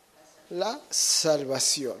la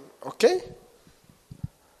salvación. ¿Ok?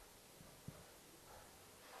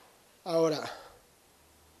 Ahora,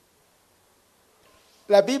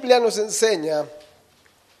 la Biblia nos enseña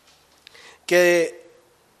que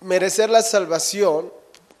merecer la salvación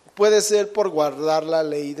puede ser por guardar la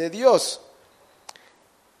ley de Dios.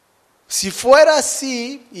 Si fuera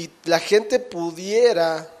así y la gente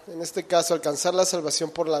pudiera, en este caso, alcanzar la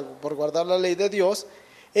salvación por guardar la ley de Dios,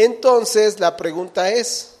 entonces la pregunta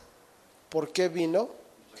es, ¿por qué vino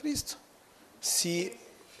Cristo?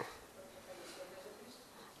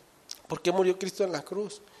 ¿Por qué murió Cristo en la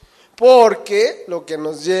cruz? Porque lo que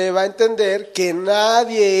nos lleva a entender que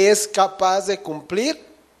nadie es capaz de cumplir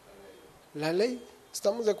la ley.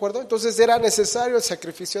 ¿Estamos de acuerdo? Entonces era necesario el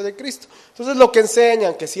sacrificio de Cristo. Entonces lo que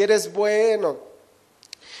enseñan, que si eres bueno,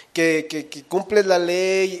 que cumples la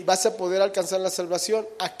ley, vas a poder alcanzar la salvación,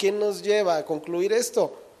 ¿a qué nos lleva a concluir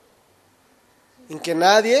esto? En que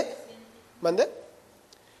nadie, ¿mande?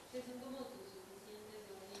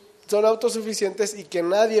 Son autosuficientes y que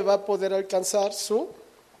nadie va a poder alcanzar su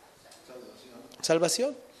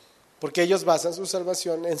salvación. Porque ellos basan su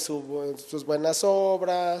salvación en sus buenas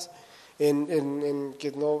obras, en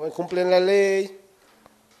que no cumplen la ley,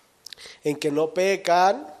 en que no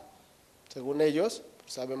pecan, según ellos,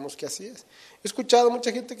 pues sabemos que así es. He escuchado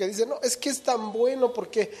mucha gente que dice, no, es que es tan bueno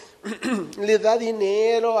porque le da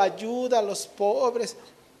dinero, ayuda a los pobres.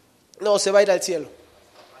 No, se va a ir al cielo.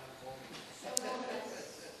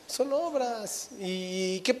 Son obras.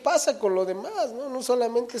 ¿Y qué pasa con lo demás? No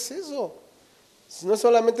solamente es eso. No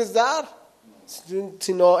solamente es dar,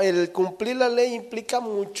 sino el cumplir la ley implica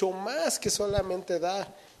mucho más que solamente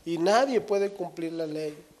dar. Y nadie puede cumplir la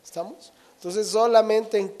ley. ¿Estamos? Entonces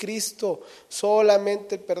solamente en Cristo,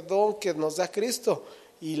 solamente el perdón que nos da Cristo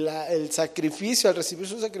y el sacrificio, al recibir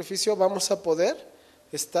su sacrificio vamos a poder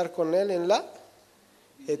estar con Él en la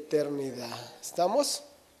eternidad. ¿Estamos?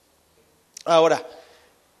 Ahora,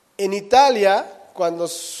 en Italia,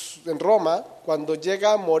 en Roma, cuando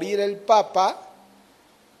llega a morir el Papa,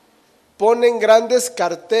 ponen grandes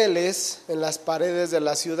carteles en las paredes de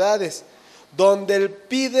las ciudades, donde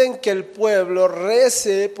piden que el pueblo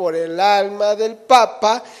rece por el alma del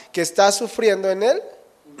Papa que está sufriendo en él.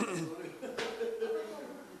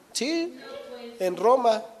 Sí, en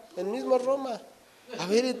Roma, en mismo Roma. A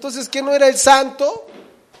ver, entonces, ¿qué no era el santo?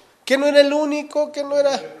 ¿Qué no era el único? ¿Qué no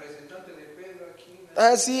era?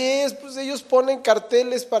 Así es, pues ellos ponen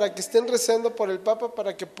carteles para que estén rezando por el Papa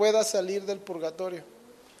para que pueda salir del purgatorio.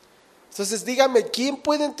 Entonces dígame, ¿quién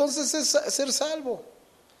puede entonces ser salvo?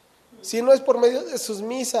 Si no es por medio de sus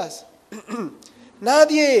misas.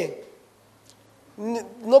 Nadie.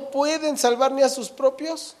 No pueden salvar ni a sus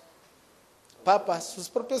propios papas, sus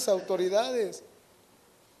propias autoridades.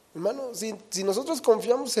 Hermano, si nosotros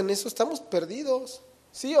confiamos en eso, estamos perdidos.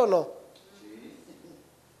 ¿Sí o no?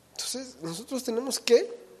 Entonces nosotros tenemos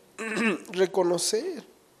que reconocer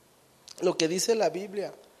lo que dice la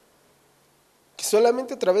Biblia, que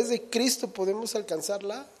solamente a través de Cristo podemos alcanzar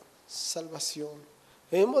la salvación.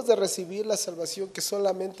 Debemos de recibir la salvación que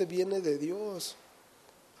solamente viene de Dios.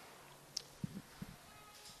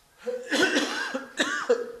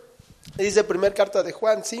 Dice primera carta de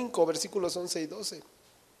Juan 5, versículos 11 y 12.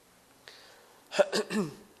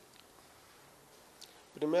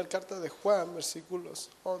 Primera carta de Juan, versículos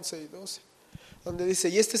 11 y 12, donde dice: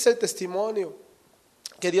 y este es el testimonio,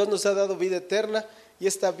 que Dios nos ha dado vida eterna, y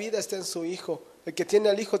esta vida está en su Hijo. El que tiene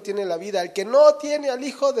al Hijo tiene la vida. El que no tiene al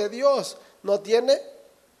Hijo de Dios no tiene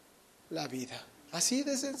la vida. Así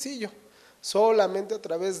de sencillo. Solamente a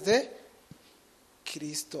través de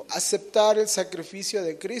Cristo. Aceptar el sacrificio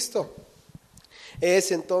de Cristo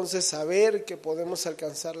es entonces saber que podemos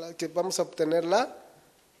alcanzarla, que vamos a obtener la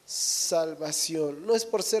salvación. No es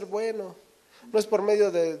por ser bueno, no es por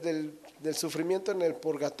medio del sufrimiento en el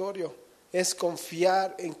purgatorio, es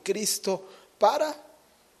confiar en Cristo para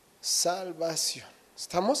salvación.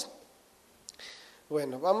 ¿Estamos?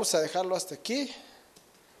 Bueno, vamos a dejarlo hasta aquí.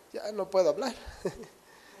 Ya no puedo hablar.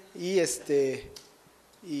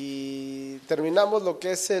 y terminamos lo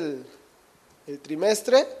que es el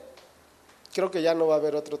trimestre. Creo que ya no va a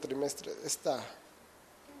haber otro trimestre de esta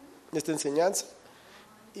enseñanza.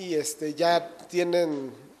 Y ya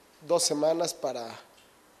tienen 2 semanas para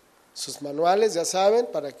sus manuales, ya saben,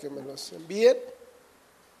 para que me los envíen.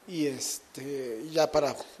 Y ya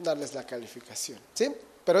para darles la calificación, ¿sí?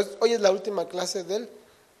 Pero hoy es la última clase de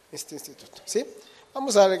este instituto, ¿sí?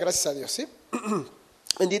 Vamos a darle gracias a Dios, ¿sí?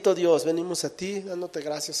 Bendito Dios, venimos a ti dándote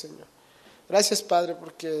gracias, Señor. Gracias, Padre,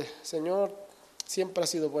 porque, Señor, siempre has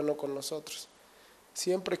sido bueno con nosotros.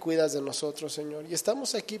 Siempre cuidas de nosotros, Señor. Y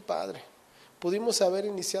estamos aquí, Padre. Pudimos haber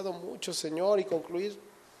iniciado mucho, Señor, y concluir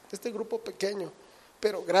este grupo pequeño.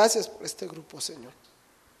 Pero gracias por este grupo, Señor.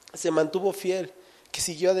 Se mantuvo fiel, que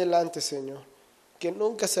siguió adelante, Señor, que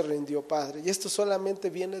nunca se rindió, Padre. Y esto solamente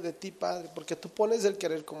viene de ti, Padre, porque tú pones el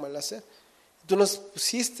querer como el hacer. Tú nos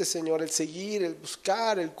pusiste, Señor, el seguir, el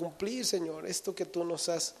buscar, el cumplir, Señor, esto que tú nos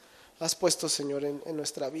has puesto, Señor, en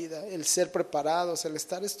nuestra vida, el ser preparados, el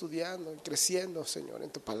estar estudiando, creciendo, Señor,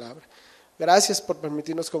 en tu palabra. Gracias por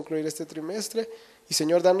permitirnos concluir este trimestre y,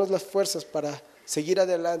 Señor, danos las fuerzas para seguir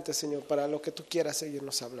adelante, Señor, para lo que tú quieras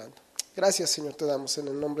seguirnos hablando. Gracias, Señor, te damos en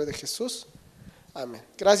el nombre de Jesús. Amén.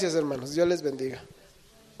 Gracias, hermanos. Dios les bendiga.